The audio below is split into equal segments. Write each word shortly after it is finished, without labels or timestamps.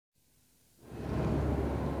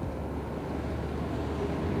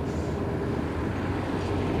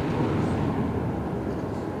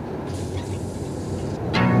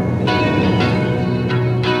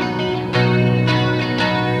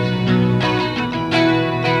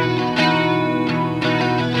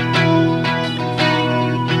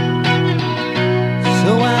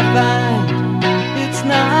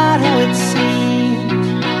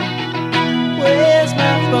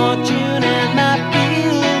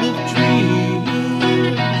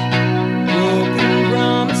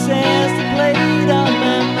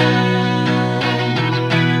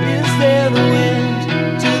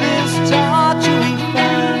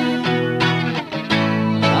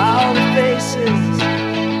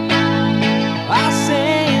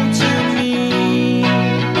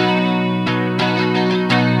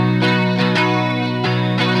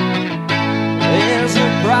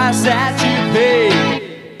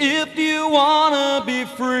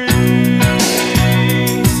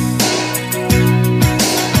free.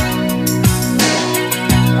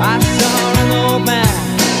 I saw an old man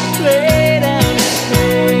lay down his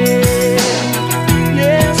head.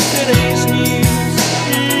 Yesterday's news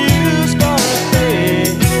is gonna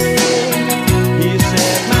fade. He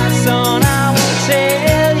said, my son, I won't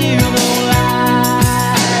tell you no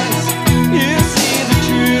lies. You see, the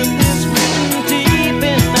truth is written deep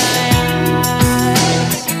in my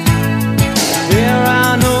eyes. There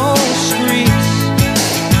are no streets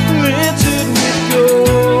littered with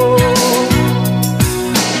gold.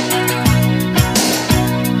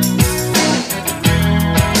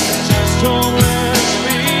 Just homeless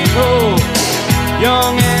people,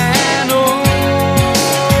 young and old.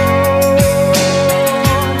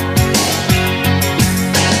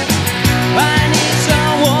 I need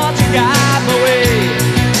someone to guide my way,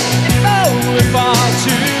 if only for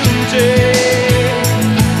today.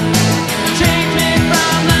 Take me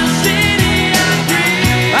from the city of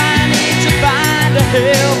dreams. I need to find a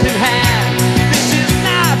helping hand. This is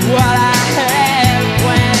not what I had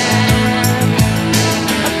planned.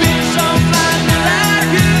 I've been so blind that I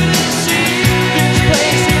couldn't see. This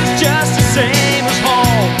place is just the same as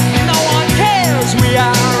home. No one cares, we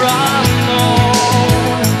are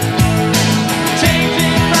unknown. Take me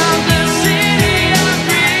from the city of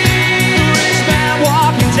dreams. The rich man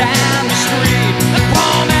walking down the street, the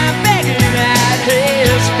poor man begging at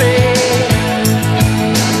his feet.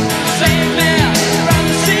 Save me from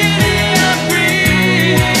the city of dreams.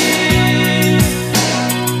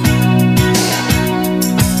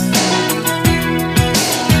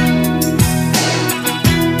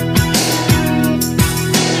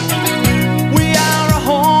 We are a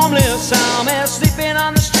homeless army sleeping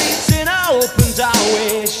on the streets in open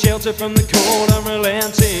doorways, shelter from the cold,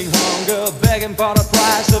 unrelenting